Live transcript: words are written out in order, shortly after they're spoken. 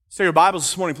Take your Bibles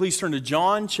this morning. Please turn to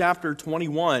John chapter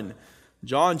 21.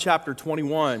 John chapter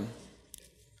 21.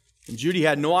 And Judy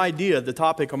had no idea the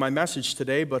topic of my message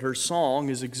today, but her song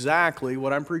is exactly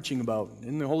what I'm preaching about.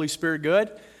 Isn't the Holy Spirit good?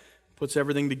 Puts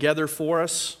everything together for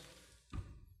us.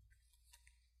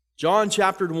 John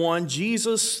chapter 1,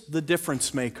 Jesus the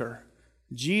difference maker.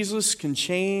 Jesus can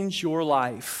change your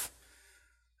life.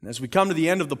 And as we come to the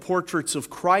end of the Portraits of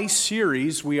Christ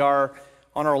series, we are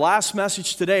on our last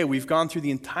message today. We've gone through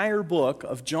the entire book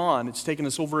of John. It's taken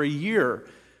us over a year,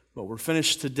 but we're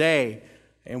finished today.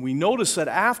 And we notice that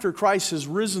after Christ has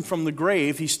risen from the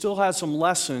grave, he still has some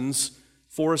lessons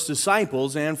for his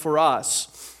disciples and for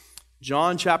us.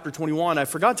 John chapter 21. I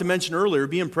forgot to mention earlier,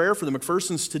 be in prayer for the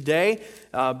McPhersons today.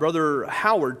 Brother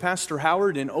Howard, Pastor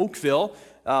Howard in Oakville,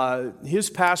 his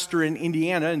pastor in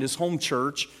Indiana in his home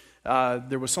church,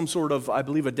 there was some sort of, I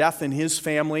believe, a death in his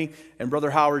family, and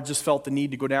Brother Howard just felt the need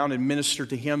to go down and minister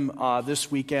to him this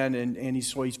weekend, and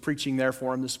he's preaching there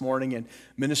for him this morning and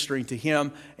ministering to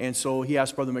him, and so he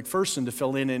asked Brother McPherson to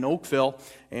fill in Oakville,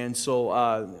 and so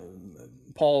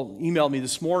Paul emailed me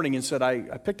this morning and said,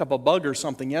 I picked up a bug or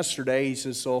something yesterday. He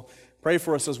says, so pray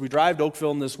for us as we drive to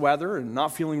Oakville in this weather and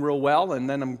not feeling real well, and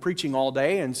then I'm preaching all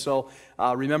day, and so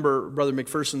remember Brother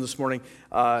McPherson this morning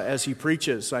as he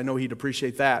preaches. I know he'd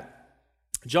appreciate that.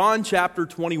 John chapter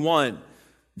 21.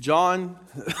 John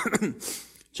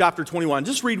chapter 21.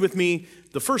 Just read with me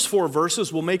the first four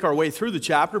verses. We'll make our way through the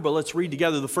chapter, but let's read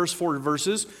together the first four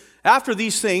verses. After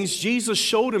these things, Jesus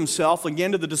showed himself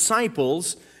again to the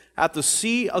disciples at the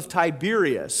Sea of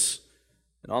Tiberias,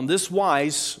 and on this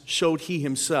wise showed he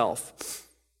himself.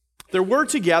 There were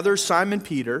together Simon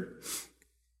Peter,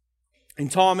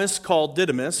 and Thomas called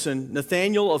Didymus, and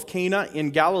Nathanael of Cana in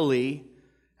Galilee,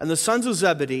 and the sons of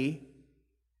Zebedee,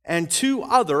 and two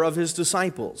other of his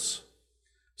disciples.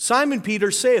 Simon Peter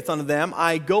saith unto them,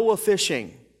 I go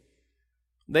a-fishing.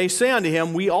 They say unto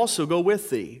him, We also go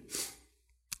with thee.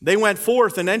 They went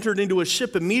forth and entered into a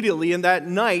ship immediately, and that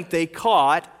night they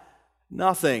caught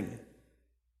nothing.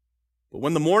 But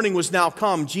when the morning was now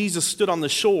come, Jesus stood on the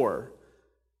shore,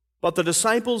 but the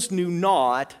disciples knew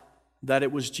not that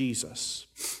it was Jesus.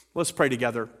 Let's pray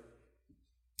together.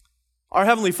 Our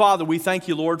Heavenly Father, we thank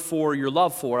you, Lord, for your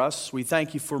love for us. We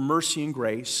thank you for mercy and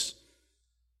grace.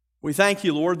 We thank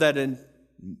you, Lord, that an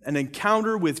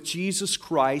encounter with Jesus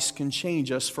Christ can change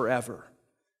us forever.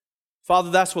 Father,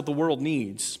 that's what the world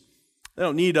needs. They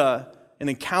don't need an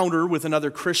encounter with another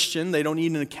Christian. They don't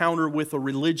need an encounter with a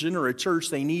religion or a church.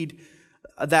 They need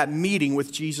that meeting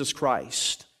with Jesus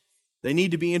Christ. They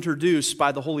need to be introduced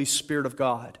by the Holy Spirit of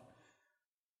God.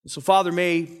 So, Father,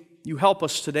 may you help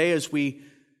us today as we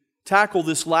tackle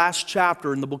this last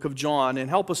chapter in the book of John and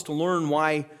help us to learn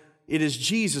why it is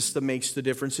Jesus that makes the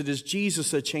difference. It is Jesus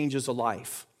that changes a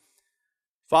life.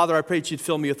 Father, I pray that you'd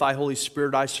fill me with thy Holy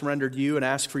Spirit. I surrender to you and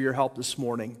ask for your help this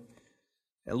morning.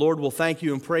 And Lord, we'll thank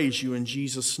you and praise you in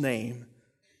Jesus' name.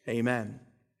 Amen.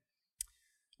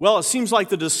 Well, it seems like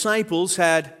the disciples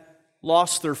had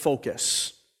lost their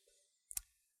focus.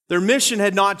 Their mission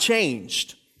had not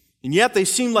changed, and yet they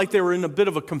seemed like they were in a bit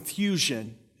of a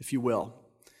confusion, if you will.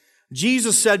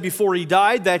 Jesus said before he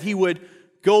died that he would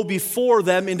go before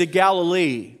them into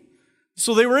Galilee.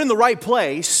 So they were in the right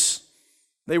place.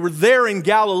 They were there in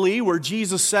Galilee where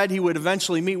Jesus said he would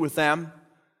eventually meet with them.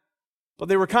 But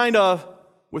they were kind of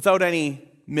without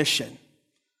any mission,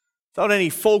 without any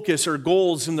focus or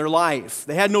goals in their life.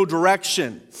 They had no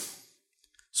direction.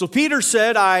 So Peter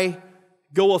said, I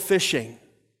go a-fishing.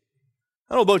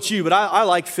 I don't know about you, but I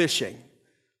like fishing.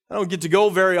 I don't get to go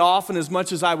very often as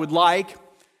much as I would like.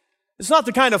 It's not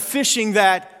the kind of fishing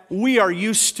that we are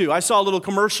used to. I saw a little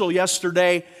commercial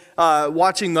yesterday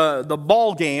watching the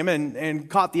ball game and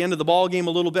caught the end of the ball game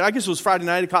a little bit. I guess it was Friday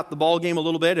night. I caught the ball game a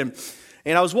little bit.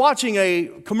 And I was watching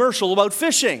a commercial about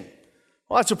fishing.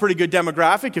 Well, that's a pretty good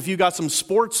demographic. If you got some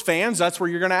sports fans, that's where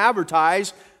you're going to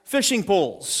advertise fishing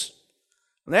poles.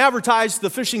 And they advertised the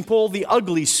fishing pole, the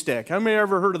Ugly Stick. How many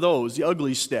ever heard of those? The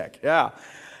Ugly Stick, yeah.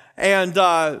 And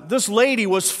this lady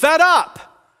was fed up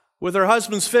with her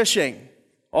husband's fishing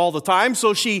all the time.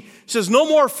 So she says, no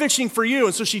more fishing for you.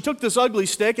 And so she took this Ugly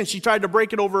Stick and she tried to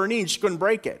break it over her knee and she couldn't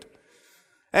break it.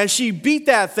 And she beat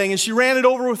that thing and she ran it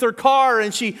over with her car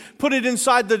and she put it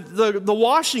inside the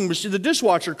washing machine, the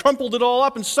dishwasher, crumpled it all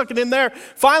up and stuck it in there.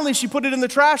 Finally, she put it in the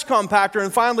trash compactor,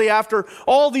 and finally, after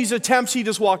all these attempts, he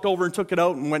just walked over and took it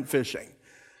out and went fishing.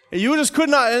 And you just could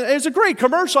not, it's a great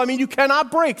commercial. I mean, you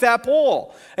cannot break that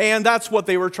pole. And that's what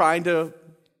they were trying to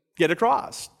get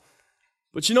across.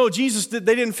 But you know, they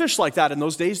didn't fish like that in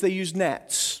those days. They used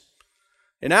nets.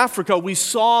 In Africa, we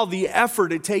saw the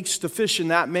effort it takes to fish in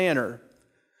that manner.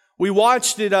 We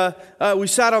watched it, we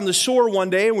sat on the shore one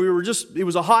day, and it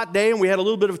was a hot day, and we had a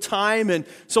little bit of time, and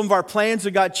some of our plans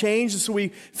had got changed, and so we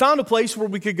found a place where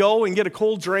we could go and get a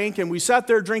cold drink, and we sat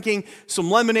there drinking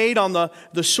some lemonade on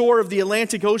the shore of the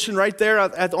Atlantic Ocean right there,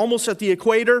 almost at the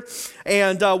equator,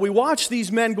 and we watched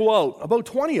these men go out, about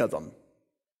 20 of them.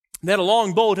 They had a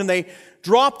long boat, and they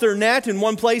dropped their net in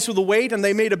one place with a weight, and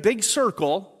they made a big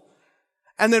circle,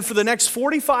 and then for the next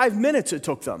 45 minutes it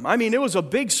took them. I mean, it was a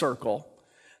big circle.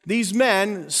 These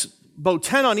men, about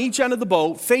 10 on each end of the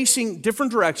boat, facing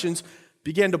different directions,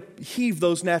 began to heave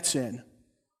those nets in.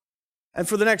 And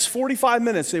for the next 45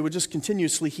 minutes, they would just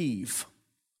continuously heave.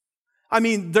 I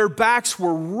mean, their backs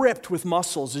were ripped with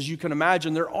muscles, as you can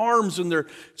imagine. Their arms and their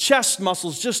chest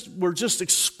muscles were just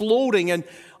exploding. And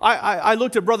I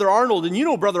looked at Brother Arnold, and you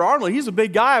know Brother Arnold, he's a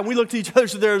big guy, and we looked at each other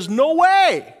and said, there's no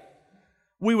way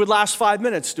we would last 5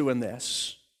 minutes doing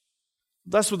this.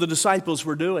 That's what the disciples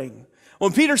were doing.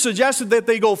 When Peter suggested that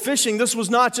they go fishing, this was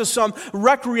not just some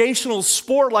recreational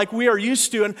sport like we are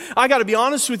used to. And I got to be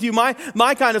honest with you, my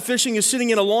kind of fishing is sitting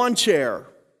in a lawn chair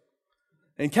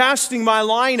and casting my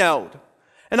line out.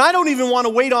 And I don't even want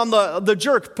to wait on the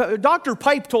jerk. Dr.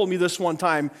 Pipe told me this one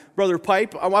time, Brother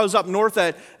Pipe. I was up north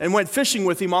and went fishing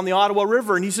with him on the Ottawa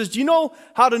River. And he says, do you know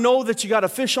how to know that you got a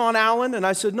fish on, Alan? And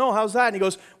I said, no, how's that? And he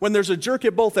goes, when there's a jerk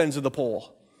at both ends of the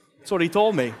pole. That's what he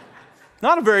told me.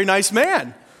 Not a very nice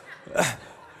man.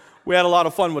 We had a lot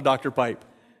of fun with Dr. Pipe.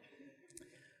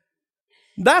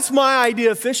 That's my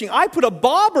idea of fishing. I put a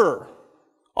bobber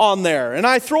on there and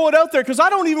I throw it out there because I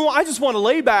just want to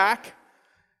lay back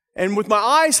and with my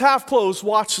eyes half closed,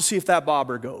 watch to see if that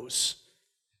bobber goes.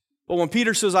 But when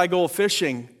Peter says I go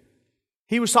fishing,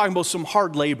 he was talking about some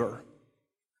hard labor.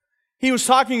 He was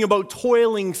talking about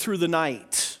toiling through the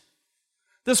night.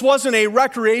 This wasn't a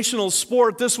recreational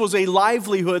sport. This was a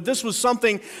livelihood. This was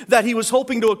something that he was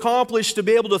hoping to accomplish to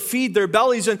be able to feed their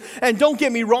bellies. And don't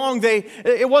get me wrong,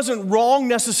 it wasn't wrong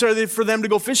necessarily for them to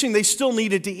go fishing. They still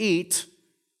needed to eat.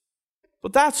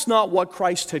 But that's not what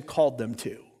Christ had called them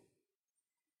to.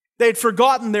 They had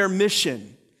forgotten their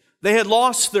mission. They had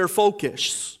lost their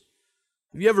focus.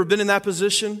 Have you ever been in that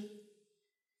position?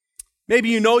 Maybe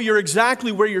you know you're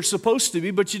exactly where you're supposed to be,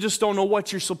 but you just don't know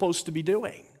what you're supposed to be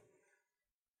doing.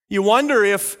 You wonder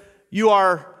if you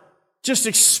are just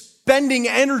expending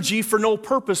energy for no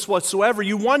purpose whatsoever.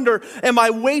 You wonder, am I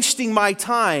wasting my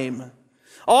time?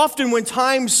 Often when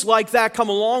times like that come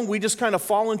along, we just kind of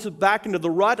fall back into the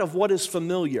rut of what is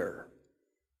familiar.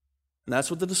 And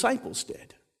that's what the disciples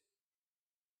did.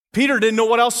 Peter didn't know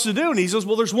what else to do, and he says,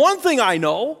 well, there's one thing I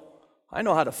know. I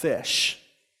know how to fish.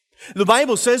 The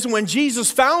Bible says when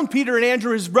Jesus found Peter and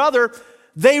Andrew, his brother,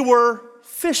 they were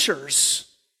fishers.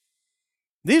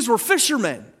 These were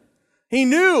fishermen. He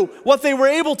knew what they were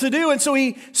able to do, and so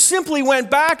he simply went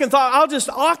back and thought, I'll just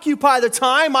occupy the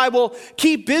time. I will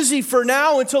keep busy for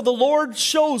now until the Lord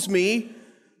shows me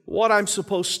what I'm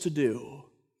supposed to do.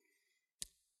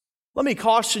 Let me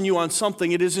caution you on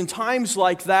something. It is in times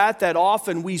like that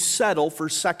often we settle for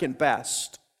second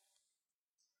best.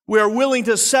 We are willing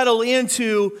to settle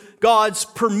into God's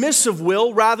permissive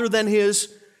will rather than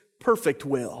His perfect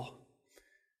will.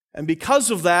 And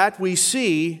because of that, we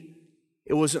see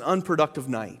it was an unproductive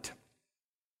night.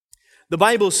 The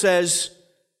Bible says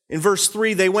in verse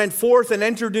 3, they went forth and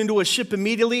entered into a ship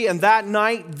immediately, and that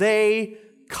night they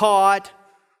caught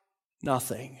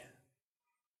nothing.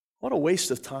 What a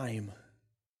waste of time.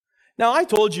 Now, I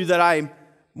told you that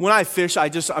when I fish,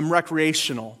 I'm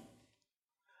recreational.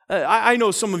 I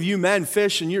know some of you men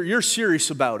fish and you're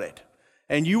serious about it.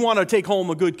 And you want to take home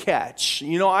a good catch.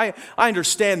 You know, I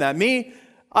understand that.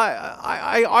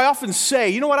 I often say,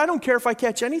 you know what, I don't care if I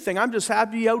catch anything. I'm just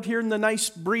happy out here in the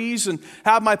nice breeze and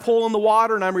have my pole in the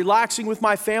water and I'm relaxing with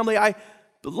my family. But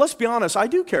let's be honest, I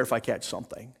do care if I catch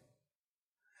something.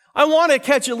 I want to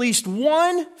catch at least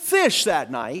one fish that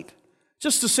night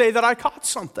just to say that I caught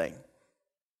something.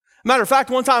 Matter of fact,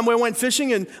 one time we went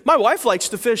fishing and my wife likes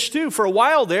to fish too. For a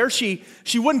while there, she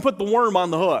wouldn't put the worm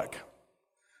on the hook.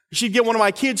 She'd get one of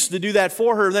my kids to do that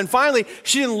for her. And then finally,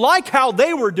 she didn't like how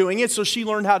they were doing it, so she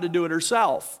learned how to do it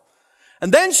herself.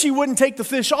 And then she wouldn't take the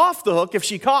fish off the hook if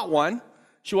she caught one.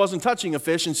 She wasn't touching a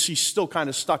fish, and she's still kind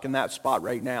of stuck in that spot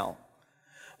right now.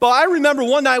 But I remember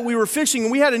one night we were fishing,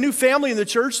 and we had a new family in the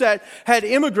church that had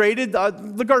immigrated,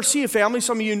 the Garcia family.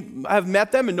 Some of you have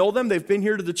met them and know them. They've been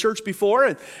here to the church before.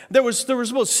 And there was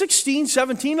about 16,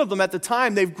 17 of them at the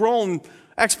time. They've grown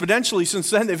exponentially since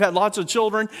then. They've had lots of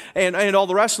children and all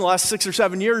the rest in the last 6 or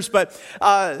 7 years. But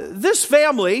this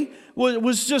family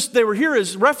was just, they were here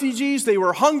as refugees. They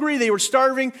were hungry. They were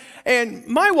starving. And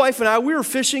my wife and I, we were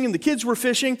fishing and the kids were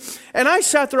fishing. And I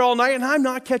sat there all night and I'm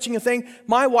not catching a thing.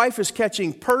 My wife is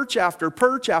catching perch after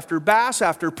bass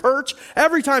after perch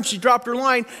every time she dropped her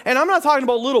line. And I'm not talking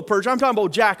about little perch. I'm talking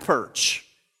about jack perch.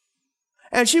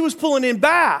 And she was pulling in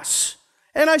bass.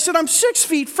 And I said, I'm 6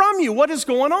 feet from you. What is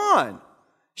going on?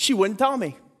 She wouldn't tell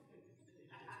me.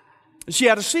 She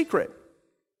had a secret.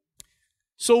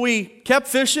 So we kept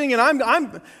fishing,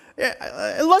 and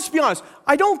let's be honest,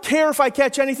 I don't care if I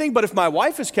catch anything, but if my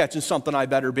wife is catching something, I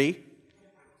better be.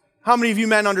 How many of you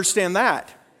men understand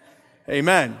that?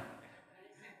 Amen.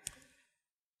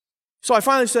 So I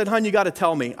finally said, hon, you got to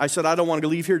tell me. I said, I don't want to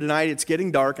leave here tonight. It's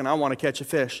getting dark, and I want to catch a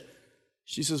fish.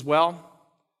 She says,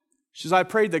 I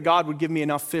prayed that God would give me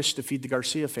enough fish to feed the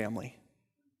Garcia family.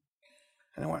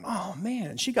 And I went, oh,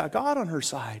 man, she got God on her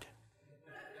side.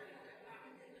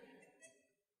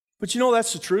 But you know,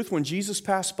 that's the truth. When Jesus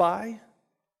passed by,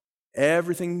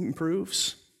 everything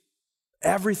improves.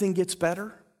 Everything gets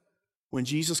better when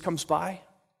Jesus comes by.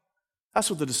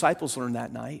 That's what the disciples learned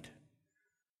that night.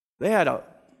 They had an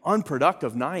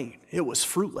unproductive night. It was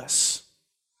fruitless.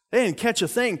 They didn't catch a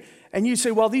thing. And you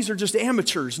say, well, these are just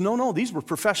amateurs. No, these were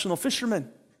professional fishermen.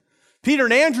 Peter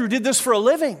and Andrew did this for a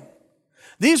living.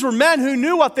 These were men who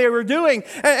knew what they were doing.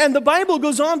 And the Bible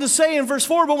goes on to say in verse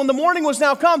 4, but when the morning was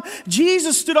now come,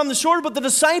 Jesus stood on the shore, but the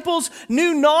disciples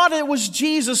knew not it was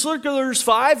Jesus. Look at verse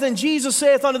 5. Then Jesus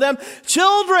saith unto them,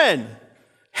 children,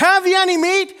 have ye any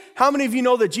meat? How many of you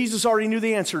know that Jesus already knew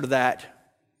the answer to that?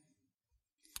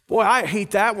 Boy, I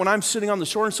hate that when I'm sitting on the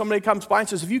shore and somebody comes by and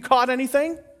says, have you caught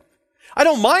anything? I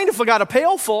don't mind if I got a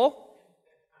pail full.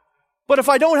 But if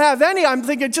I don't have any, I'm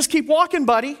thinking, just keep walking,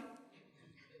 buddy.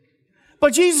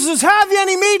 But Jesus says, have you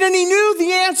any meat? And he knew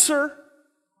the answer.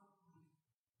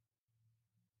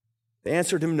 They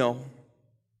answered him, no.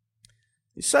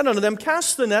 He said unto them,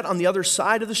 cast the net on the other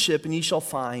side of the ship, and ye shall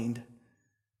find.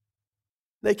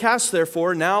 They cast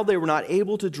therefore, now they were not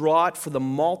able to draw it for the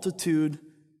multitude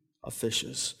of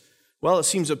fishes. Well, it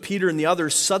seems that Peter and the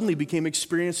others suddenly became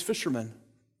experienced fishermen.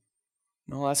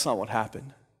 No, that's not what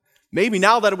happened. Maybe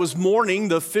now that it was morning,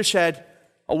 the fish had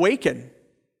awakened.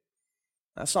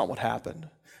 That's not what happened.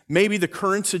 Maybe the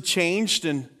currents had changed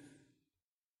and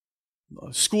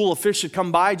a school of fish had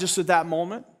come by just at that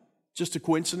moment. Just a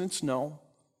coincidence? No.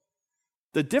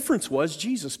 The difference was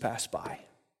Jesus passed by.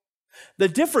 The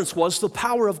difference was the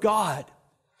power of God.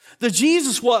 The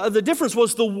difference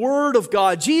was the Word of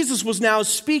God. Jesus was now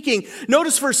speaking.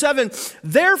 Notice verse 7,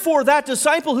 therefore that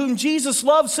disciple whom Jesus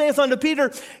loved saith unto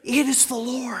Peter, it is the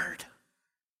Lord.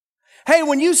 Hey,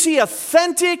 when you see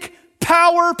authentic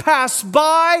power pass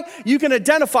by, you can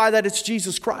identify that it's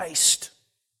Jesus Christ.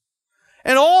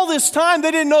 And all this time,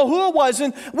 they didn't know who it was.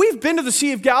 And we've been to the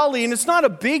Sea of Galilee, and it's not a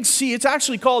big sea. It's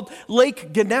actually called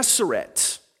Lake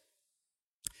Gennesaret.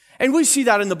 And we see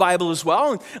that in the Bible as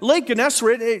well. And Lake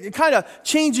Gennesaret, it kind of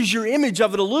changes your image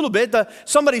of it a little bit.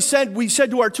 We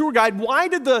said to our tour guide, why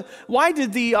did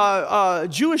the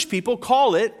Jewish people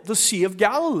call it the Sea of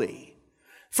Galilee?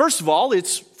 First of all,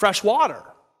 it's fresh water.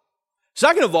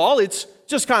 Second of all, it's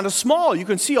just kind of small. You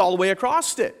can see all the way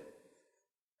across it.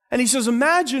 And he says,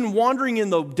 imagine wandering in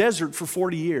the desert for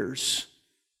 40 years.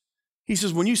 He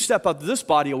says, when you step up to this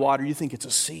body of water, you think it's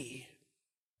a sea.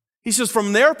 He says,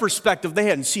 from their perspective, they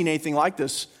hadn't seen anything like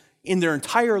this in their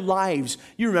entire lives.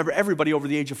 You remember everybody over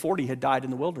the age of 40 had died in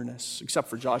the wilderness, except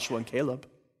for Joshua and Caleb.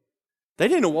 They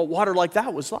didn't know what water like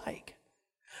that was like.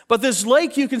 But this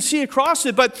lake, you can see across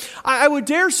it. But I would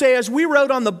dare say, as we were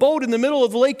out on the boat in the middle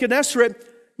of Lake Gennesaret,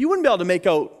 you wouldn't be able to make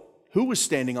out who was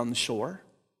standing on the shore.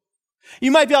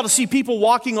 You might be able to see people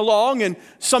walking along, and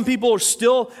some people are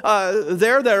still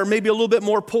there that are maybe a little bit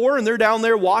more poor, and they're down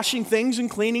there washing things and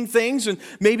cleaning things and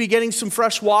maybe getting some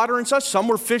fresh water and such. Some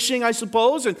were fishing, I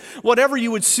suppose, and whatever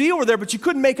you would see over there, but you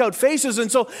couldn't make out faces.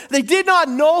 And so they did not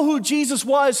know who Jesus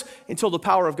was until the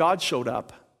power of God showed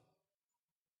up.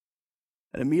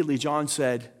 And immediately John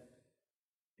said,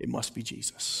 it must be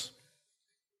Jesus.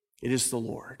 It is the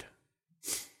Lord.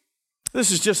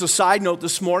 This is just a side note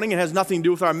this morning. It has nothing to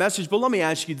do with our message, but let me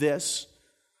ask you this.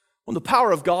 When the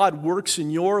power of God works in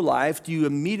your life, do you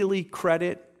immediately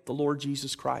credit the Lord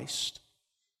Jesus Christ?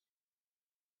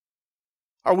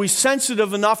 Are we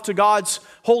sensitive enough to God's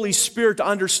Holy Spirit to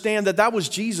understand that that was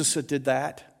Jesus that did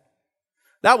that?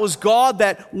 That was God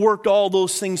that worked all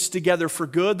those things together for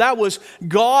good. That was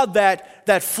God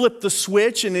that flipped the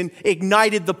switch and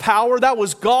ignited the power. That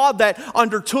was God that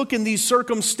undertook in these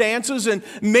circumstances and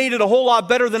made it a whole lot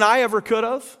better than I ever could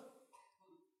have.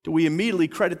 Do we immediately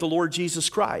credit the Lord Jesus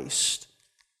Christ?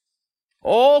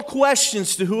 All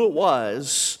questions to who it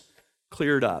was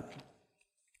cleared up.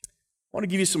 want to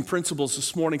give you some principles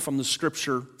this morning from the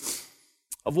Scripture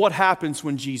of what happens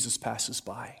when Jesus passes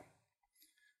by.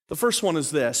 The first one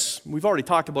is this. We've already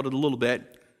talked about it a little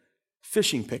bit.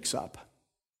 Fishing picks up.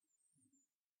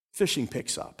 Fishing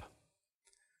picks up.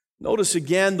 Notice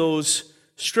again those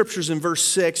Scriptures in verse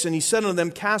 6. And he said unto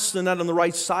them, cast the net on the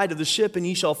right side of the ship, and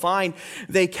ye shall find.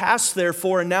 They cast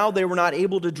therefore, and now they were not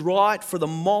able to draw it for the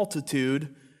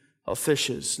multitude of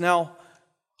fishes. Now,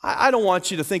 I don't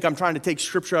want you to think I'm trying to take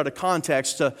Scripture out of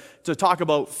context to talk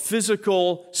about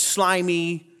physical,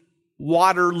 slimy,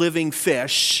 water-living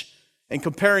fish and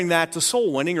comparing that to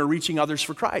soul winning or reaching others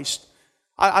for Christ.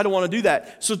 I don't want to do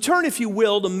that. So turn, if you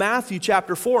will, to Matthew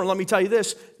chapter 4, and let me tell you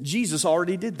this, Jesus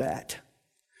already did that.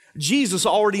 Jesus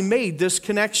already made this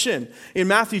connection. In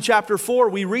Matthew chapter 4,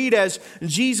 we read as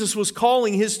Jesus was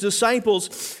calling his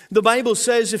disciples, the Bible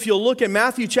says, if you'll look at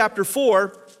Matthew chapter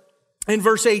 4, in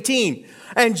verse 18,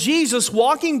 and Jesus,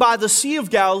 walking by the Sea of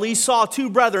Galilee, saw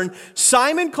two brethren,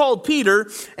 Simon called Peter,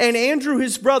 and Andrew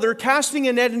his brother, casting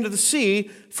a net into the sea,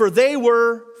 for they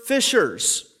were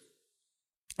fishers.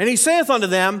 And he saith unto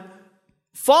them,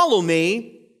 follow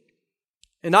me,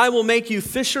 and I will make you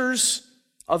fishers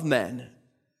of men.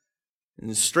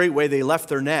 And straightway they left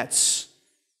their nets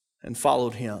and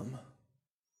followed him.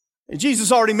 And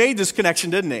Jesus already made this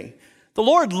connection, didn't he? The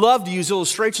Lord loved to use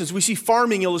illustrations. We see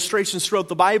farming illustrations throughout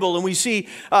the Bible, and we see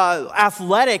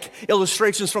athletic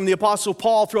illustrations from the Apostle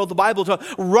Paul throughout the Bible to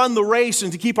run the race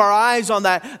and to keep our eyes on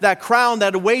that crown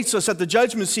that awaits us at the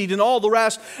judgment seat and all the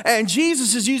rest. And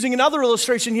Jesus is using another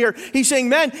illustration here. He's saying,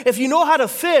 men, if you know how to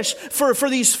fish for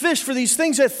these fish, for these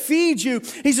things that feed you,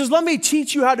 he says, let me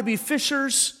teach you how to be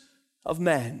fishers of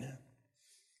men.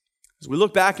 As we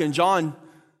look back in John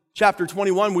chapter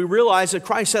 21, we realize that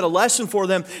Christ had a lesson for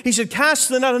them. He said, cast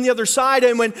the net on the other side.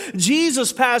 And when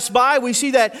Jesus passed by, we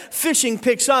see that fishing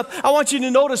picks up. I want you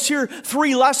to notice here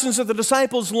 3 lessons that the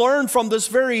disciples learned from this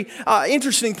very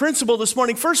interesting principle this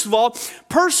morning. First of all,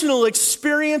 personal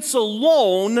experience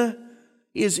alone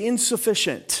is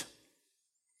insufficient.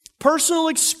 Personal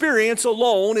experience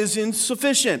alone is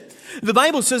insufficient. The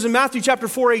Bible says in Matthew chapter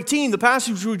 4:18, the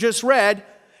passage we just read,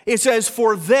 it says,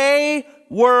 for they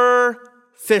were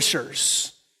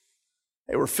fishers.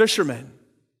 They were fishermen.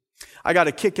 I got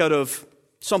a kick out of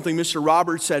something Mr.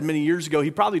 Roberts said many years ago. He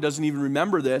probably doesn't even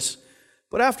remember this.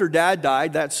 But after Dad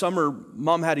died, that summer,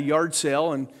 Mom had a yard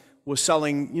sale and was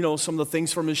selling, some of the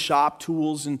things from his shop,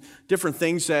 tools and different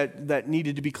things that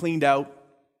needed to be cleaned out.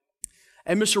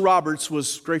 And Mr. Roberts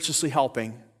was graciously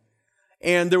helping.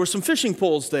 And there were some fishing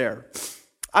poles there.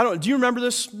 Do you remember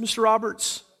this, Mr.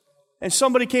 Roberts? And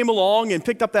somebody came along and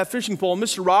picked up that fishing pole. And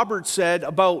Mr. Roberts said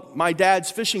about my dad's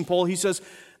fishing pole, he says,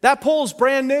 that pole is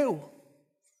brand new.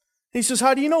 He says,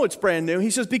 how do you know it's brand new?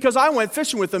 He says, because I went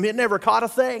fishing with him. It never caught a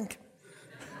thing.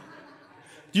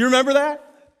 Do you remember that?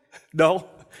 No?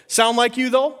 Sound like you,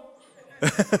 though?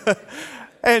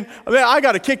 And I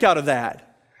got a kick out of that.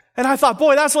 And I thought,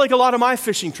 boy, that's like a lot of my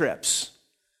fishing trips.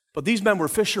 But these men were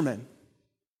fishermen.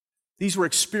 These were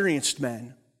experienced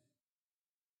men.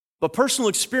 But personal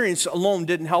experience alone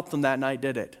didn't help them that night,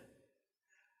 did it?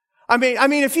 I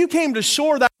mean, if you came to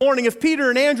shore that morning, if Peter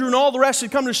and Andrew and all the rest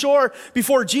had come to shore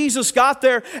before Jesus got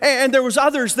there, and there was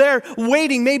others there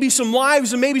waiting, maybe some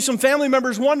wives and maybe some family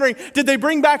members wondering, did they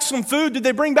bring back some food? Did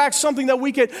they bring back something that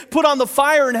we could put on the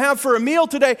fire and have for a meal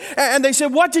today? And they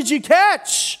said, what did you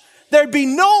catch? There'd be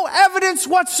no evidence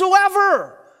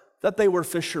whatsoever that they were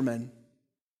fishermen.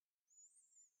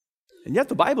 And yet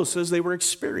the Bible says they were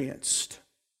experienced.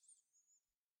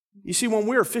 You see, when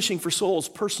we're fishing for souls,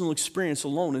 personal experience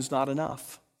alone is not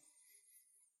enough.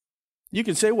 You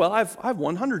can say, well, I've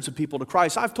won hundreds of people to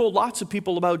Christ. I've told lots of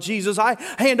people about Jesus. I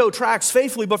hand out tracts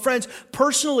faithfully. But friends,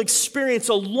 personal experience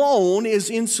alone is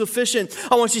insufficient.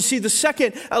 I want you to see the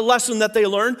second lesson that they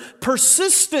learned.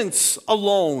 Persistence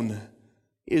alone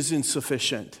is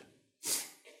insufficient.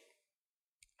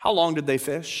 How long did they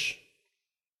fish?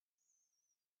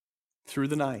 Through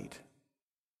the night,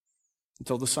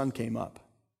 until the sun came up.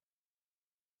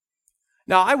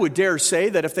 Now, I would dare say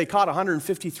that if they caught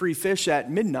 153 fish at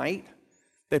midnight,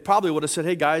 they probably would have said,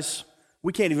 hey guys,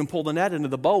 we can't even pull the net into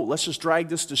the boat. Let's just drag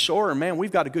this to shore, and man,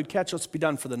 we've got a good catch. Let's be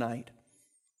done for the night.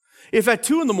 If at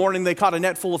 2 a.m. they caught a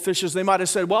net full of fishes, they might have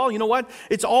said, well, you know what?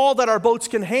 It's all that our boats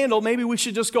can handle. Maybe we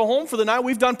should just go home for the night.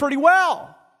 We've done pretty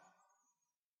well.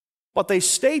 But they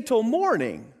stayed till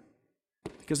morning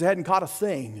because they hadn't caught a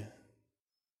thing.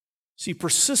 See,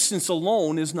 persistence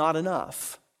alone is not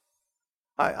enough.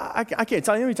 I can't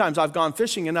tell you how many times I've gone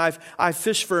fishing and I've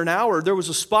fished for an hour. There was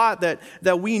a spot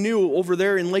that we knew over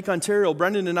there in Lake Ontario.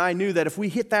 Brendan and I knew that if we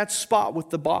hit that spot with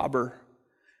the bobber,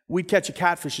 we'd catch a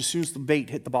catfish as soon as the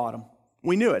bait hit the bottom.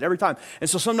 We knew it every time. And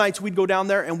so some nights we'd go down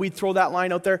there and we'd throw that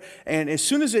line out there. And as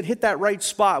soon as it hit that right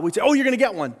spot, we'd say, oh, you're going to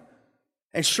get one.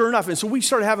 And sure enough, and so we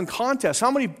started having contests.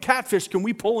 How many catfish can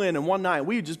we pull in one night?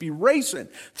 We'd just be racing,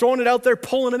 throwing it out there,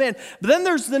 pulling them in. But then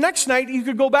there's the next night, you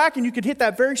could go back and you could hit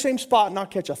that very same spot and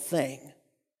not catch a thing.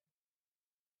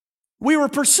 We were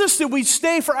persistent. We'd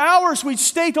stay for hours. We'd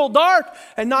stay till dark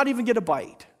and not even get a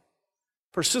bite.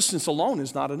 Persistence alone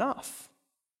is not enough.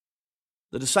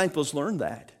 The disciples learned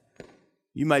that.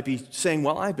 You might be saying,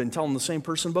 well, I've been telling the same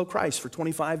person about Christ for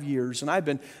 25 years, and I've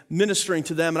been ministering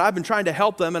to them, and I've been trying to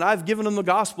help them, and I've given them the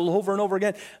gospel over and over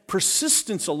again.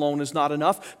 Persistence alone is not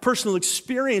enough. Personal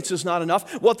experience is not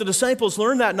enough. What the disciples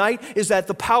learned that night is that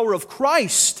the power of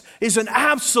Christ is an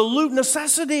absolute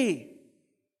necessity.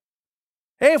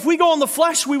 Hey, if we go in the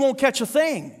flesh, we won't catch a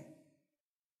thing.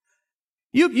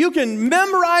 You can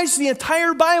memorize the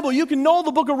entire Bible. You can know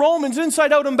the book of Romans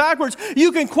inside out and backwards.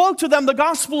 You can quote to them the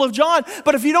Gospel of John.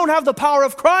 But if you don't have the power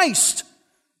of Christ,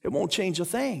 it won't change a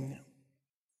thing.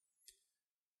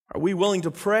 Are we willing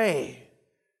to pray,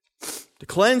 to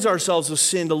cleanse ourselves of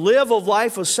sin, to live a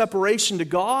life of separation to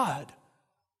God,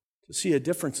 to see a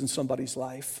difference in somebody's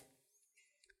life?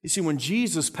 You see, when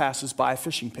Jesus passes by,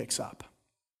 fishing picks up.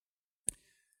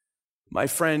 My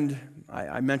friend,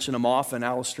 I mention him often,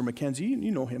 Alistair McKenzie.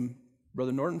 You know him,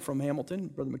 Brother Norton from Hamilton,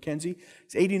 Brother McKenzie.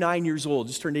 He's 89 years old,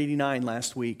 just turned 89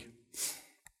 last week.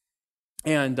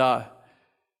 And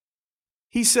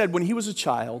he said when he was a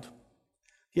child,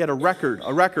 he had a record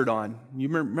on. You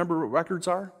remember what records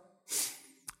are?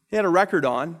 He had a record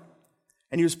on,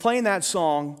 and he was playing that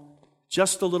song,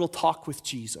 Just a Little Talk with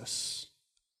Jesus.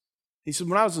 He said,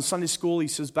 when I was in Sunday school, he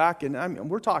says, back in,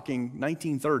 we're talking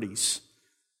 1930s.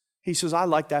 He says, I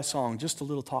like that song, Just a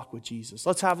Little Talk with Jesus.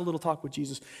 Let's have a little talk with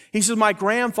Jesus. He says, my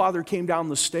grandfather came down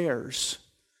the stairs,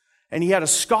 and he had a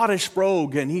Scottish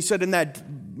brogue, and he said, in that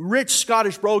rich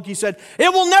Scottish brogue, he said,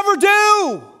 it will never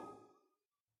do.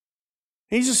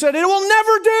 He just said, it will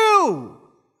never do.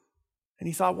 And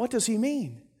he thought, what does he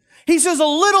mean? He says, a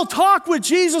little talk with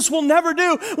Jesus will never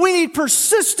do. We need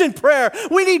persistent prayer.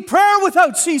 We need prayer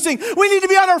without ceasing. We need to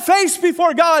be on our face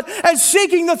before God and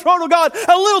seeking the throne of God.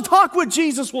 A little talk with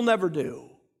Jesus will never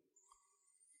do.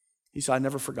 He said, I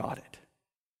never forgot it.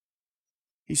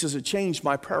 He says, it changed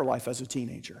my prayer life as a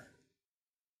teenager.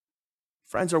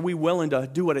 Friends, are we willing to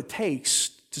do what it takes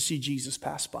to see Jesus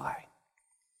pass by?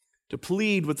 To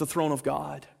plead with the throne of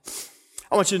God?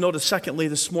 I want you to notice, secondly,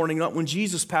 this morning, not when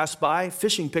Jesus passed by,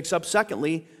 fishing picks up.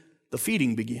 Secondly, the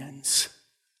feeding begins.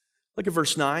 Look at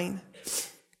verse 9.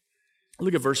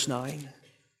 Look at verse 9.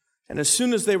 And as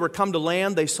soon as they were come to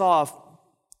land, they saw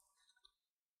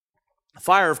a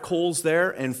fire of coals there,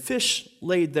 and fish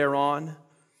laid thereon,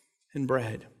 and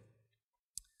bread.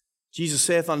 Jesus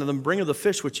saith unto them, bring of the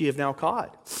fish which ye have now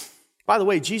caught. By the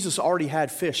way, Jesus already had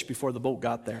fish before the boat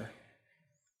got there.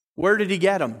 Where did he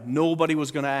get them? Nobody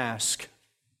was going to ask.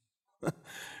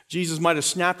 Jesus might have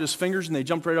snapped his fingers and they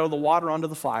jumped right out of the water onto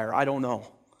the fire. I don't know.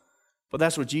 But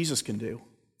that's what Jesus can do.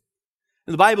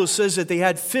 And the Bible says that they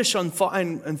had fish and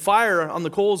fire on the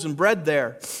coals and bread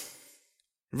there.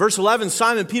 In verse 11,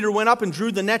 Simon Peter went up and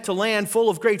drew the net to land full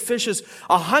of great fishes,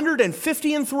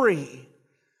 153.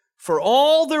 For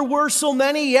all there were so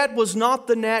many, yet was not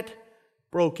the net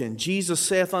broken. Jesus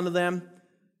saith unto them,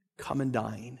 come and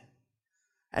dine.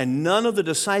 And none of the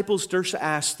disciples durst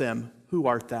ask them, who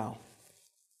art thou?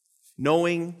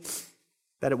 Knowing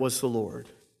that it was the Lord.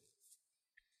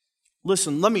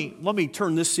 Listen, let me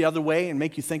turn this the other way and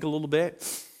make you think a little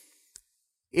bit.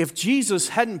 If Jesus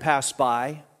hadn't passed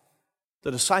by,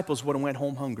 the disciples would have went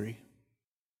home hungry.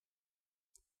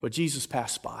 But Jesus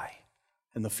passed by,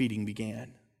 and the feeding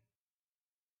began.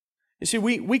 You see,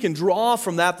 we can draw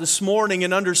from that this morning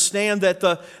and understand that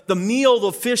the meal,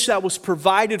 the fish that was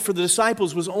provided for the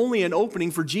disciples was only an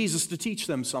opening for Jesus to teach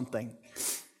them something.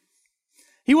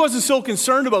 He wasn't so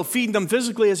concerned about feeding them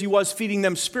physically as he was feeding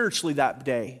them spiritually that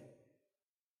day.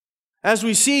 As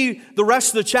we see the rest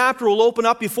of the chapter will open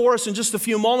up before us in just a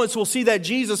few moments, we'll see that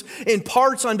Jesus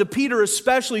imparts unto Peter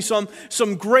especially some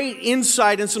great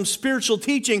insight and some spiritual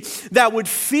teaching that would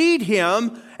feed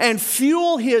him and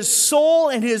fuel his soul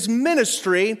and his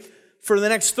ministry for the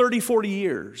next 30, 40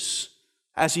 years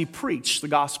as he preached the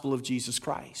gospel of Jesus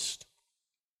Christ.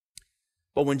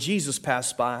 But when Jesus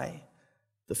passed by,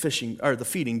 the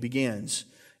feeding begins.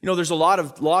 You know, there's a lot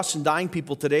of lost and dying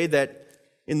people today that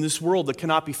in this world that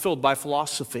cannot be filled by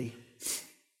philosophy.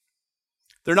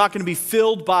 They're not going to be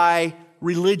filled by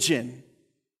religion.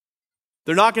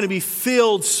 They're not going to be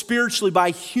filled spiritually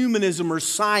by humanism or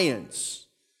science.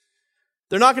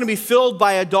 They're not going to be filled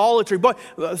by idolatry. But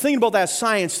thinking about that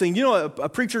science thing, you know, a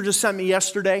preacher just sent me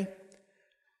yesterday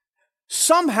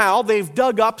somehow they've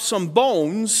dug up some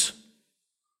bones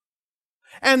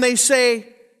and they say,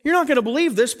 you're not going to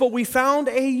believe this, but we found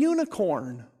a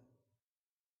unicorn.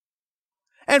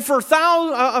 And for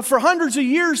hundreds of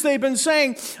years they've been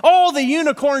saying, oh, the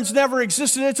unicorn's never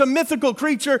existed. It's a mythical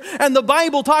creature, and the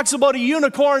Bible talks about a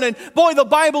unicorn, and boy, the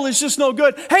Bible is just no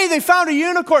good. Hey, they found a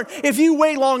unicorn. If you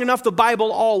wait long enough, the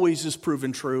Bible always is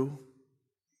proven true.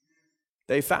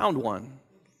 They found one.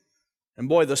 And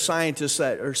boy, the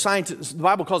the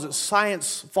Bible calls it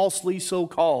science falsely so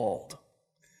called.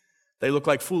 They look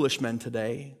like foolish men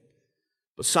today.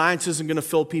 But science isn't going to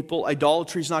fill people.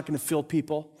 Idolatry is not going to fill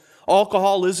people.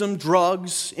 Alcoholism,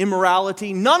 drugs,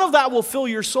 immorality, none of that will fill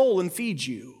your soul and feed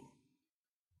you.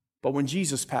 But when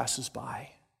Jesus passes by,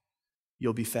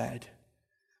 you'll be fed.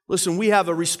 Listen, we have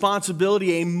a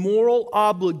responsibility, a moral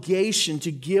obligation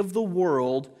to give the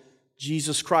world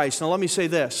Jesus Christ. Now let me say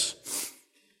this.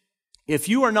 If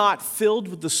you are not filled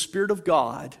with the Spirit of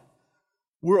God,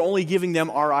 we're only giving them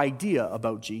our idea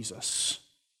about Jesus.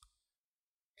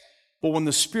 But when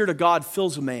the Spirit of God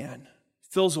fills a man,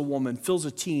 fills a woman, fills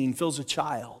a teen, fills a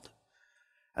child,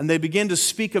 and they begin to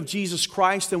speak of Jesus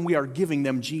Christ, then we are giving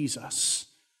them Jesus,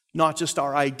 not just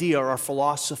our idea or our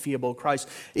philosophy about Christ.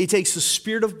 It takes the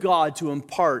Spirit of God to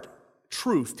impart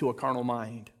truth to a carnal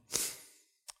mind.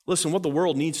 Listen, what the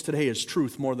world needs today is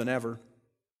truth more than ever.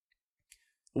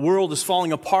 The world is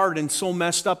falling apart and so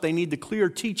messed up, they need the clear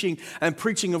teaching and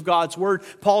preaching of God's word.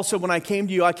 Paul said, when I came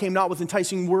to you, I came not with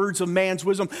enticing words of man's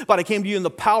wisdom, but I came to you in the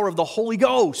power of the Holy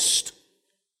Ghost.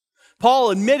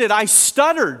 Paul admitted, I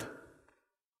stuttered.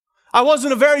 I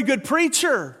wasn't a very good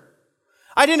preacher.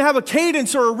 I didn't have a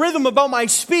cadence or a rhythm about my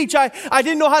speech. I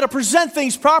didn't know how to present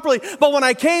things properly. But when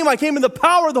I came in the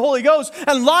power of the Holy Ghost,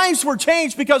 and lives were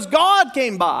changed because God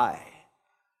came by.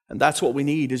 And that's what we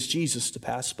need, is Jesus to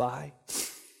pass by.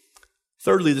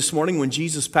 Thirdly, this morning, when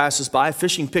Jesus passes by,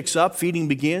 fishing picks up, feeding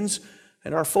begins,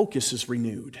 and our focus is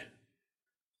renewed.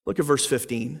 Look at verse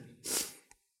 15.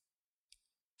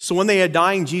 So when they had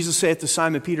dined, Jesus saith to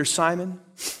Simon Peter, Simon,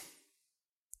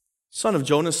 son of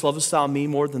Jonas, lovest thou me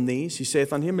more than these? He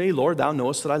saith unto him, Yea, Lord, thou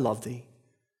knowest that I love thee.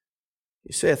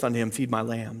 He saith unto him, Feed my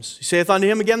lambs. He saith unto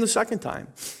him again the second time,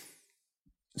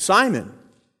 Simon,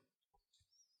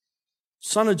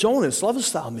 son of Jonas,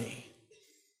 lovest thou me?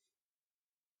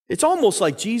 It's almost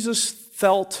like Jesus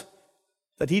felt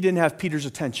that he didn't have Peter's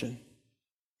attention.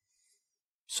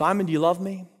 Simon, do you love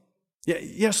me? Yeah,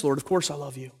 yes, Lord, of course I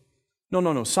love you.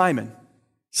 No, Simon,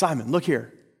 look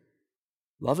here.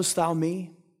 Lovest thou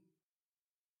me?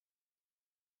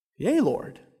 Yea,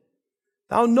 Lord,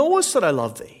 thou knowest that I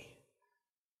love thee.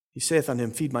 He saith unto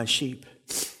him, Feed my sheep.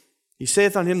 He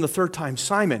saith unto him the third time,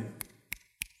 Simon,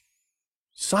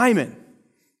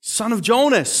 son of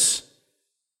Jonas,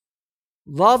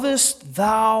 lovest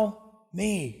thou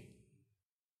me?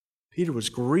 Peter was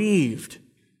grieved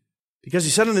because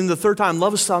he said unto him the third time,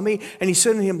 Lovest thou me? And he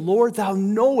said unto him, Lord, thou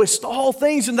knowest all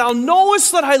things, and thou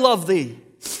knowest that I love thee.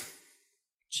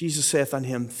 Jesus saith unto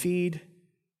him, Feed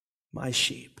my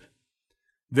sheep.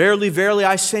 Verily, verily,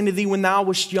 I say unto thee, when thou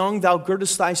wast young, thou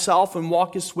girdest thyself and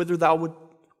walkest whither thou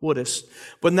wouldest.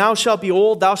 But when thou shalt be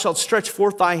old, thou shalt stretch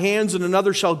forth thy hands, and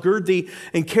another shall gird thee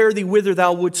and carry thee whither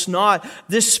thou wouldst not.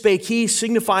 This spake he,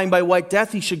 signifying by what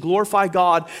death he should glorify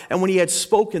God. And when he had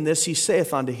spoken this, he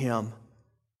saith unto him,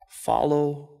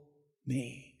 Follow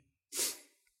me.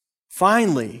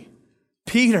 Finally,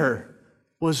 Peter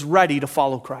was ready to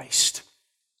follow Christ.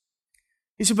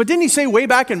 He said, but didn't he say way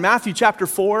back in Matthew chapter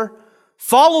 4,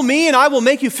 Follow me and I will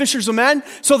make you fishers of men?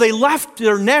 So they left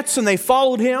their nets and they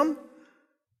followed him.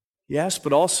 Yes,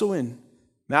 but also in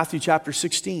Matthew chapter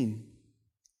 16,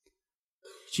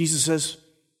 Jesus says,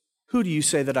 Who do you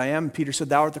say that I am? And Peter said,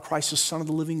 Thou art the Christ, the Son of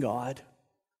the living God.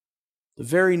 The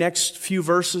very next few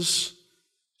verses,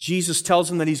 Jesus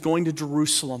tells him that he's going to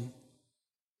Jerusalem.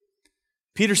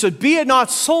 Peter said, Be it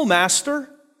not so, Master.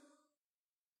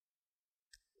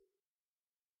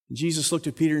 And Jesus looked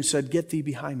at Peter and said, Get thee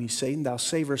behind me, Satan. Thou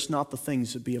savorest not the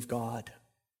things that be of God.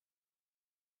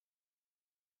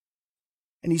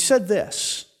 And he said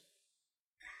this.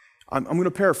 I'm going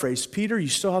to paraphrase. Peter, you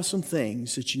still have some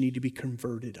things that you need to be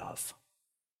converted of.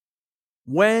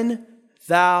 When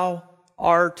thou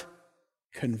art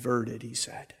converted, he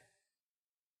said.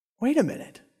 Wait a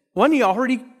minute. Wasn't he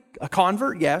already a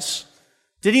convert? Yes.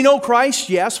 Did he know Christ?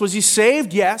 Yes. Was he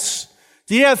saved? Yes.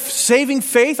 Did he have saving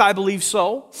faith? I believe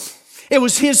so. It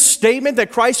was his statement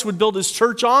that Christ would build his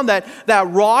church on, that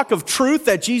rock of truth,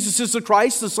 that Jesus is the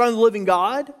Christ, the Son of the living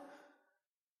God.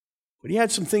 But he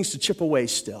had some things to chip away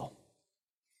still.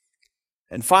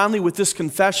 And finally, with this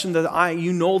confession that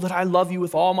you know that I love you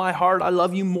with all my heart, I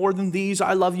love you more than these,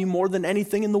 I love you more than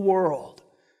anything in the world.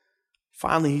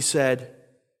 Finally, he said,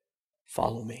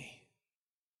 follow me.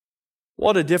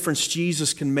 What a difference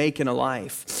Jesus can make in a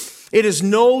life. It is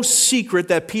no secret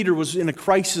that Peter was in a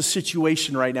crisis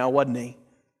situation right now, wasn't he?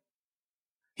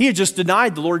 He had just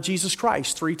denied the Lord Jesus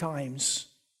Christ 3 times.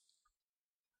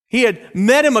 He had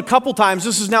met him a couple times.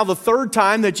 This is now the 3rd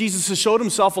time that Jesus has showed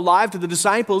himself alive to the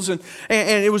disciples. And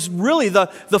it was really the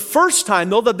first time,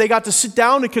 though, that they got to sit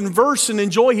down and converse and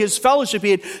enjoy his fellowship.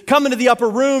 He had come into the upper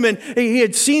room and he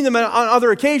had seen them on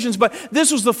other occasions. But this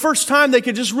was the first time they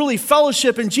could just really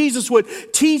fellowship and Jesus would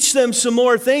teach them some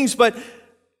more things. But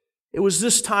it was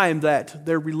this time that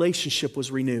their relationship was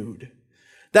renewed.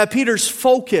 That Peter's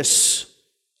focus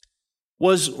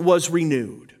was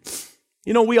renewed.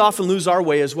 You know, we often lose our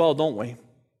way as well, don't we?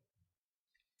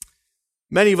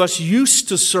 Many of us used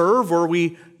to serve, or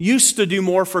we used to do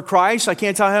more for Christ. I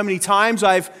can't tell how many times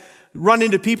I've run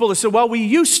into people that said, well, we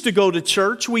used to go to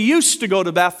church. We used to go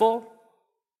to Bethel.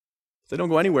 They don't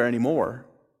go anywhere anymore.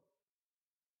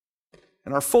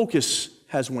 And our focus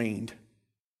has waned.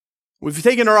 We've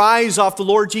taken our eyes off the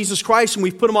Lord Jesus Christ and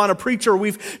we've put him on a preacher.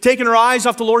 We've taken our eyes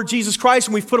off the Lord Jesus Christ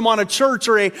and we've put him on a church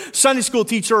or a Sunday school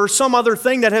teacher or some other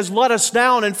thing that has let us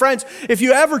down. And friends, if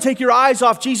you ever take your eyes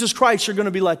off Jesus Christ, you're going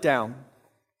to be let down.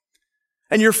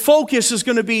 And your focus is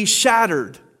going to be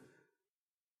shattered.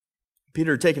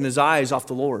 Peter had taken his eyes off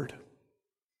the Lord.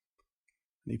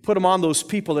 And he put him on those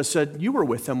people that said, you were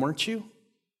with them, weren't you?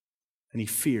 And he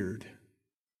feared.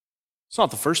 It's not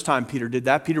the first time Peter did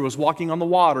that. Peter was walking on the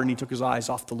water and he took his eyes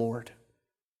off the Lord.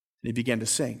 And he began to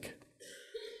sink.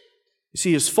 You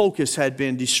see, his focus had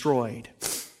been destroyed.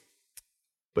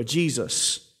 But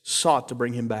Jesus sought to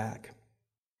bring him back.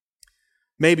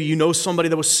 Maybe you know somebody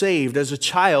that was saved as a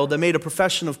child that made a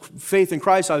profession of faith in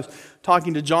Christ. I was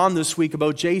talking to John this week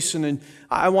about Jason, and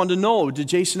I wanted to know, did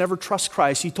Jason ever trust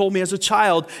Christ? He told me as a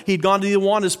child he'd gone to the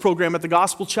Awanas program at the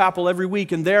Gospel Chapel every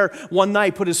week, and there one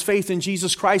night put his faith in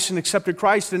Jesus Christ and accepted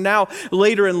Christ. And now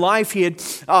later in life he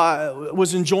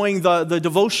was enjoying the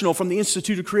devotional from the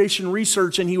Institute of Creation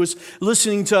Research, and he was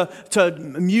listening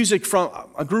to music from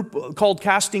a group called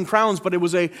Casting Crowns, but it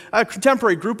was a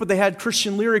contemporary group, but they had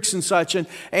Christian lyrics and such. And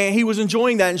he was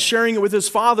enjoying that and sharing it with his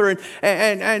father.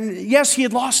 And yes, he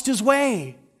had lost his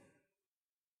way.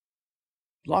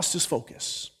 Lost his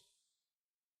focus.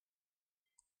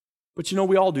 But you know,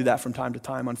 we all do that from time to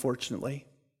time, unfortunately.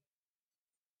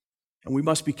 And we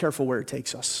must be careful where it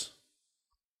takes us.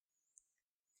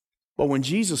 But when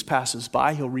Jesus passes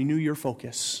by, he'll renew your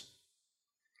focus.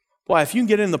 Boy, if you can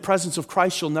get in the presence of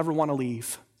Christ, you'll never want to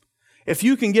leave. If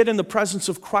you can get in the presence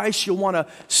of Christ, you'll want to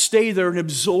stay there and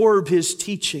absorb his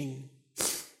teaching.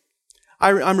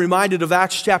 I'm reminded of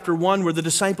Acts chapter 1 where the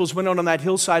disciples went out on that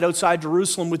hillside outside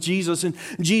Jerusalem with Jesus, and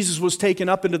Jesus was taken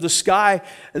up into the sky.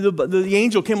 And the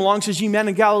angel came along and says, "Ye men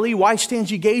in Galilee, why stand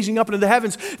ye gazing up into the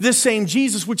heavens? This same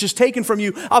Jesus which is taken from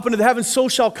you up into the heavens, so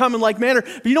shall come in like manner."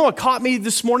 But you know what caught me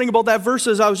this morning about that verse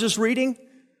as I was just reading?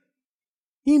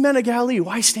 Ye men of Galilee,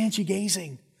 why stand ye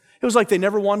gazing? It was like they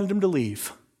never wanted him to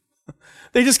leave.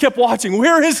 They just kept watching.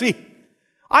 Where is he?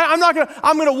 I'm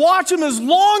going to watch him as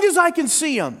long as I can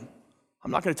see him.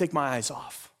 I'm not going to take my eyes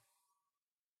off.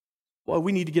 Well,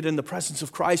 we need to get in the presence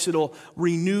of Christ. It'll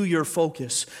renew your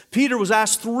focus. Peter was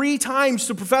asked 3 times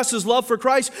to profess his love for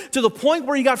Christ to the point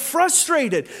where he got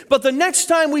frustrated. But the next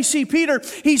time we see Peter,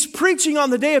 he's preaching on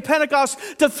the day of Pentecost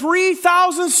to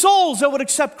 3,000 souls that would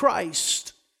accept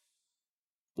Christ.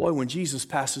 Boy, when Jesus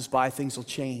passes by, things will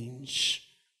change.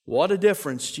 What a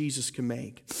difference Jesus can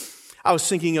make. I was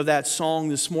thinking of that song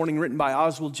this morning written by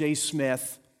Oswald J.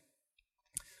 Smith.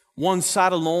 One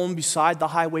sat alone beside the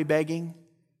highway begging.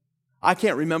 I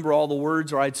can't remember all the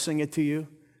words or I'd sing it to you.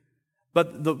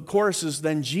 But the chorus is,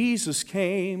 then Jesus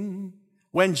came.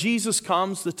 When Jesus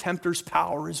comes, the tempter's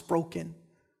power is broken.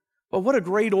 Well, what a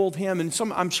great old hymn. And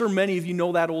I'm sure many of you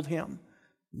know that old hymn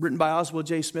written by Oswald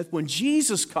J. Smith. When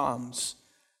Jesus comes,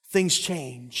 things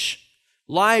change.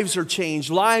 Lives are changed.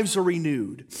 Lives are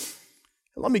renewed.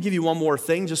 Let me give you one more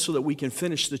thing just so that we can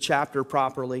finish the chapter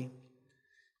properly.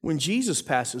 When Jesus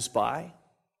passes by,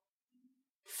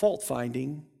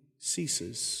 fault-finding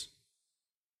ceases.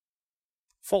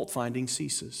 Fault-finding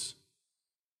ceases.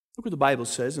 Look what the Bible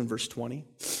says in verse 20.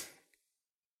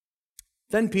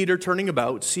 Then Peter, turning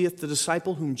about, seeth the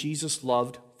disciple whom Jesus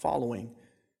loved following.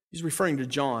 He's referring to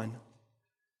John,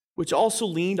 which also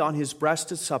leaned on his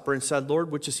breast at supper and said, Lord,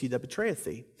 which is he that betrayeth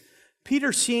thee?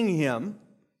 Peter, seeing him,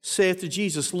 saith to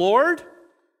Jesus, Lord,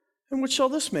 and what shall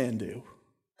this man do?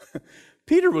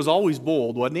 Peter was always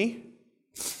bold, wasn't he?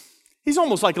 He's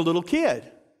almost like a little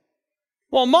kid.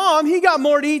 Well, Mom, he got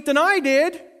more to eat than I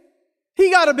did. He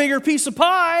got a bigger piece of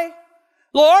pie.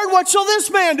 Lord, what shall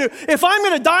this man do? If I'm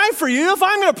going to die for you, if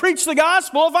I'm going to preach the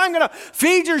gospel, if I'm going to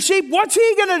feed your sheep, what's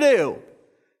he going to do?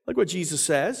 Look what Jesus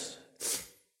says.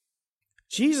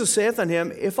 Jesus saith unto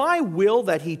him, if I will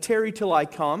that he tarry till I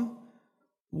come,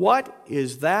 what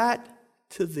is that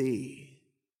to thee?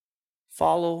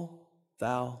 Follow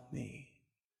thou me.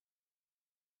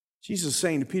 Jesus is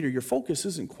saying to Peter, your focus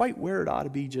isn't quite where it ought to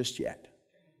be just yet.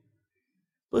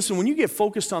 Listen, when you get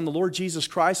focused on the Lord Jesus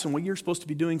Christ and what you're supposed to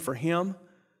be doing for Him,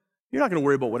 you're not going to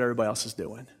worry about what everybody else is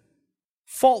doing.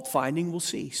 Fault finding will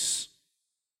cease.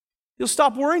 You'll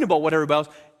stop worrying about what everybody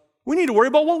else. We need to worry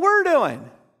about what we're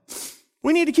doing.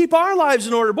 We need to keep our lives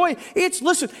in order. Boy,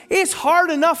 it's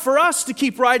hard enough for us to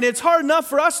keep right, and it's hard enough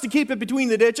for us to keep it between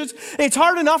the ditches. It's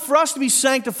hard enough for us to be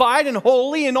sanctified and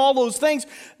holy and all those things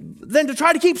than to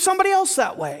try to keep somebody else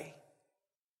that way.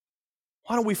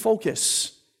 Why don't we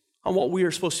focus on what we are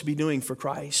supposed to be doing for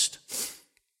Christ?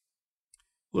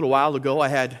 A little while ago, I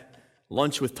had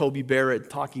lunch with Toby Barrett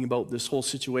talking about this whole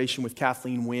situation with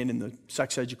Kathleen Wynne and the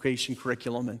sex education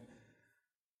curriculum. And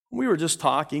we were just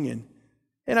talking,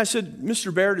 and I said,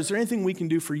 Mr. Barrett, is there anything we can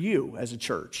do for you as a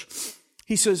church?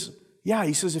 He says, yeah.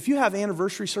 He says, if you have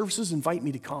anniversary services, invite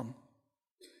me to come.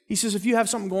 He says, if you have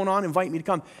something going on, invite me to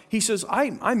come. He says,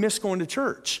 I miss going to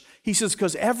church. He says,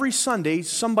 because every Sunday,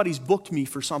 somebody's booked me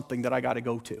for something that I got to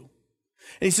go to. And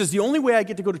he says, the only way I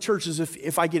get to go to church is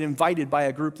if I get invited by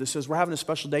a group that says, we're having a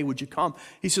special day, would you come?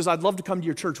 He says, I'd love to come to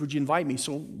your church. Would you invite me?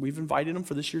 So we've invited him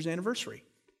for this year's anniversary.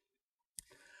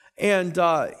 And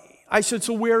I said,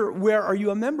 so where are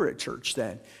you a member at church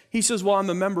then? He says, well, I'm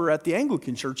a member at the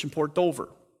Anglican Church in Port Dover.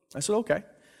 I said, okay.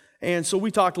 And so we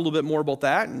talked a little bit more about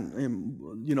that,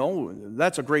 and you know,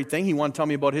 that's a great thing. He wanted to tell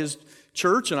me about his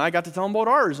church, and I got to tell him about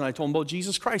ours, and I told him about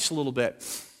Jesus Christ a little bit.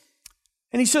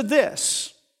 And he said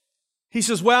this. He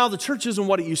says, well, the church isn't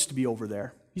what it used to be over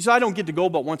there. He said, I don't get to go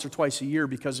but once or twice a year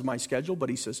because of my schedule, but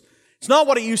he says, it's not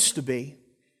what it used to be.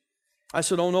 I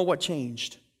said, oh no, what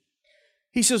changed?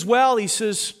 He says, well,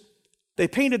 they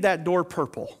painted that door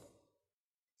purple.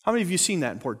 How many of you seen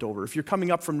that in Port Dover? If you're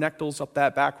coming up from Nectals, up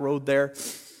that back road there,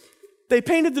 they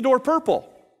painted the door purple.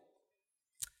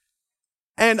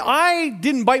 And I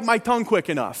didn't bite my tongue quick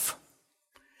enough.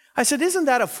 I said, isn't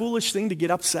that a foolish thing to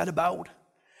get upset about?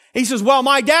 He says, well,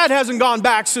 my dad hasn't gone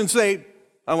back since I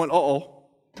went, uh-oh.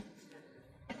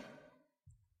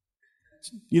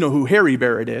 You know who Harry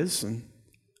Barrett is, and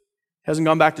hasn't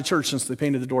gone back to church since they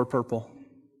painted the door purple.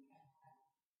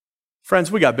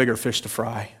 Friends, we got bigger fish to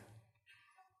fry.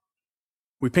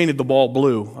 We painted the ball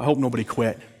blue. I hope nobody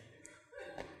quit.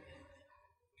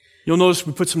 You'll notice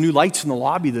we put some new lights in the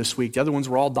lobby this week. The other ones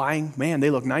were all dying. Man, they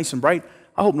look nice and bright.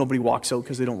 I hope nobody walks out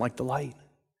because they don't like the light.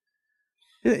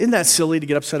 Isn't that silly to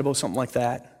get upset about something like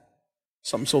that?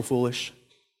 Something so foolish.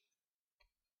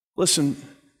 Listen,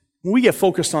 when we get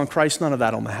focused on Christ, none of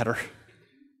that will matter.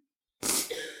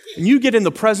 And you get in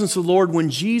the presence of the Lord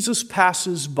when Jesus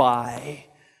passes by,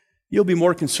 you'll be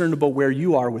more concerned about where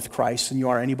you are with Christ than you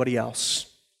are anybody else.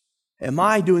 Am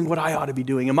I doing what I ought to be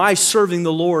doing? Am I serving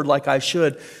the Lord like I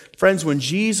should? Friends, when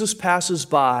Jesus passes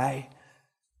by,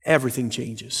 everything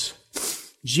changes.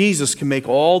 Jesus can make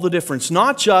all the difference.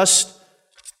 Not just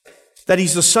that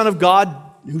He's the Son of God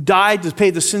who died to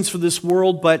pay the sins for this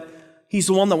world, but He's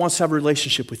the one that wants to have a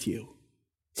relationship with you.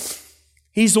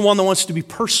 He's the one that wants to be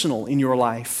personal in your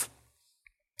life.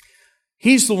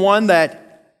 He's the one that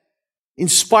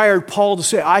inspired Paul to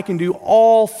say, I can do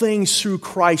all things through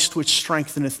Christ which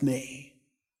strengtheneth me.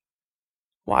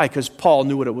 Why? Because Paul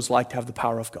knew what it was like to have the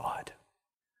power of God.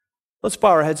 Let's bow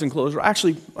our heads and close.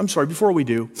 Actually, before we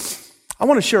do, I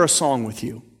want to share a song with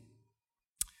you.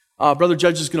 Brother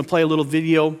Judge is going to play a little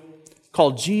video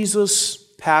called Jesus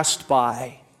Passed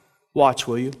By. Watch,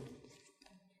 will you?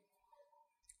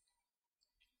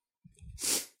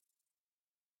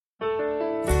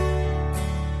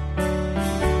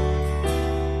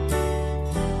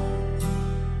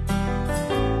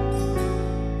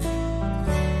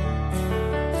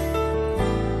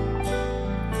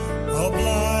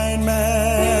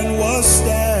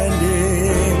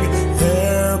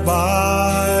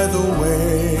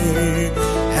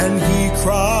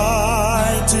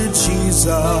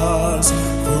 Jesus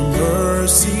for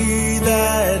mercy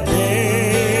that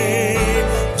day.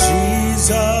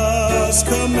 Jesus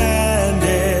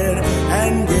commanded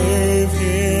and gave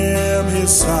him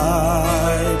his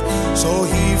sight. So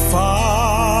he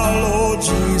followed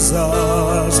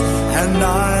Jesus, and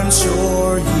I'm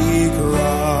sure he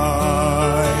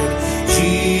cried,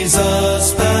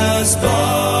 Jesus passed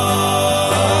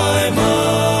by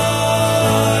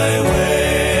my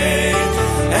way,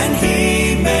 and he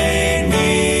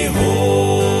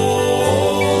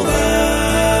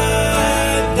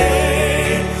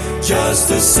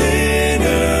just a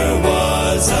sinner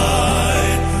was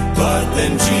I, but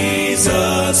then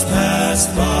Jesus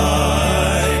passed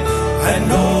by, and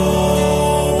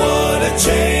oh, what a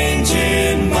change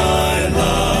in my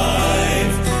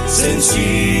life since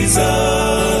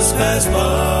Jesus passed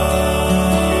by.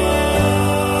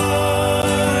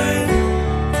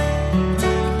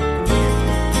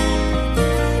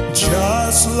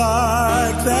 Just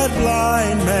like that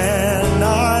blind man,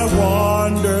 I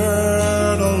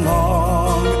wandered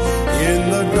along in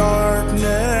the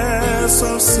darkness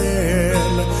of sin.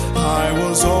 I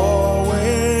was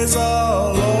always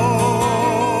alone,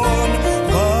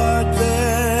 but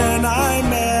then I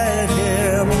met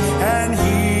him and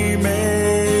he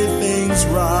made things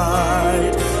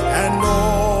right. And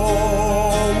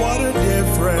oh, what a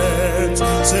difference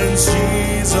since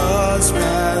Jesus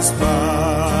passed by.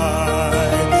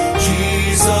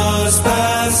 Jesus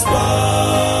passed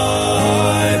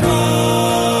by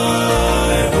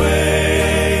my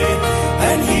way,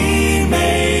 and he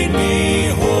made me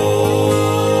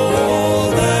whole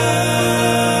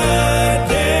that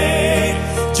day.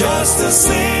 Just a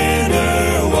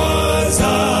sinner was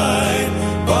I,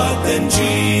 but then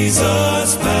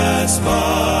Jesus passed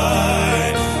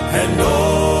by, and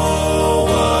oh,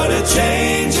 what a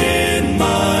change in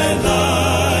my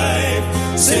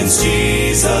life since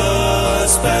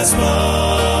Jesus passed by.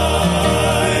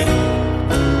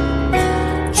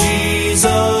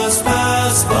 Jesus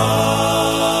passed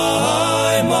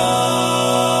by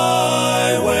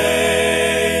my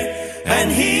way,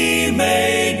 and he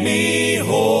made me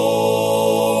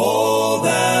whole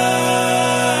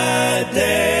that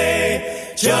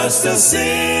day. Just a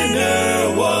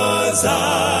sinner was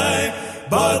I,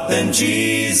 but then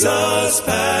Jesus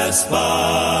passed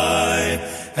by,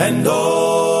 and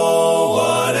oh,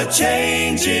 what a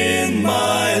change in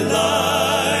my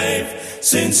life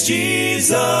since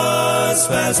Jesus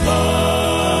passed by.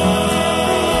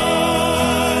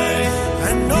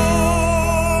 And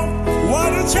oh,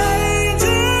 what a change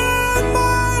in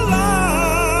my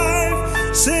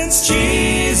life since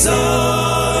Jesus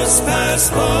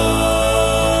passed by.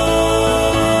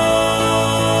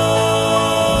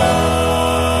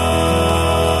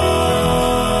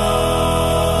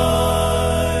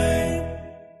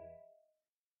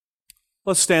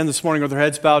 Let's stand this morning with our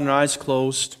heads bowed and our eyes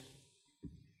closed.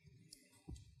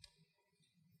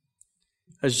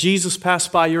 As Jesus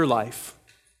passed by your life,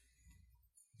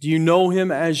 do you know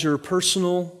him as your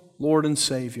personal Lord and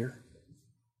Savior?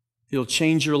 He'll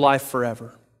change your life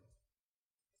forever.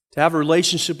 To have a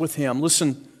relationship with him,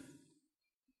 listen,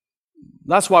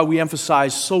 that's why we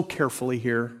emphasize so carefully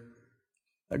here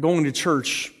that going to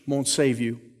church won't save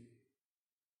you.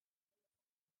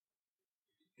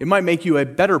 It might make you a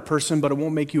better person, but it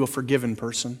won't make you a forgiven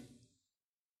person.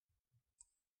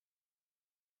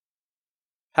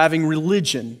 Having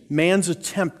religion, man's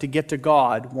attempt to get to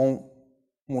God, won't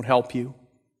help you.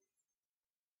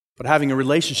 But having a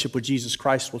relationship with Jesus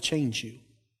Christ will change you.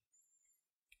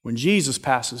 When Jesus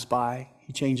passes by,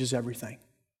 he changes everything.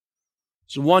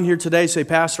 So one here today say,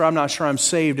 Pastor, I'm not sure I'm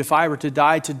saved. If I were to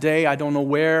die today, I don't know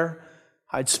where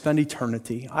I'd spend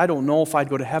eternity. I don't know if I'd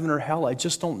go to heaven or hell. I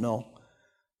just don't know.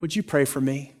 Would you pray for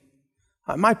me?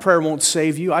 My prayer won't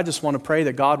save you. I just want to pray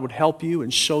that God would help you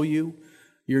and show you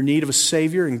your need of a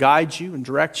Savior and guide you and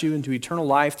direct you into eternal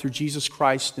life through Jesus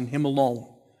Christ and him alone.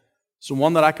 So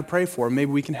one that I could pray for.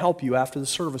 Maybe we can help you after the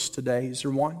service today. Is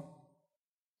there one?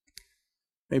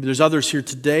 Maybe there's others here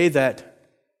today that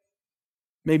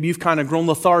maybe you've kind of grown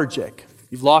lethargic.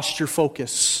 You've lost your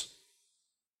focus.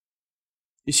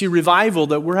 You see, revival,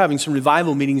 that we're having some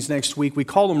revival meetings next week. We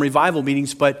call them revival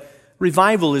meetings, but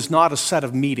revival is not a set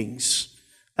of meetings.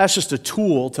 That's just a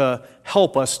tool to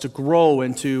help us to grow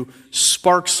and to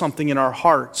spark something in our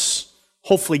hearts,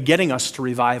 hopefully getting us to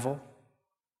revival.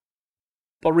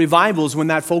 But revival is when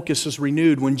that focus is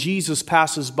renewed, when Jesus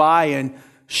passes by and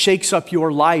shakes up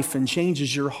your life and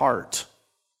changes your heart,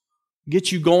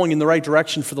 gets you going in the right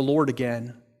direction for the Lord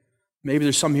again. Maybe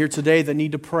there's some here today that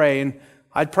need to pray, and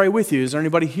I'd pray with you. Is there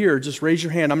anybody here? Just raise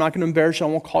your hand. I'm not going to embarrass you. I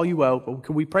won't call you out, but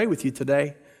could we pray with you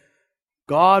today?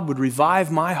 God would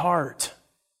revive my heart.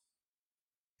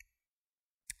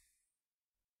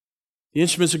 The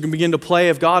instruments are going to begin to play.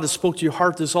 If God has spoke to your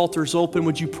heart, this altar is open.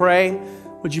 Would you pray?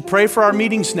 Would you pray for our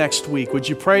meetings next week? Would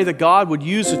you pray that God would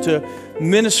use it to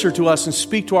minister to us and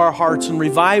speak to our hearts and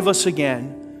revive us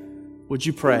again? Would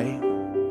you pray?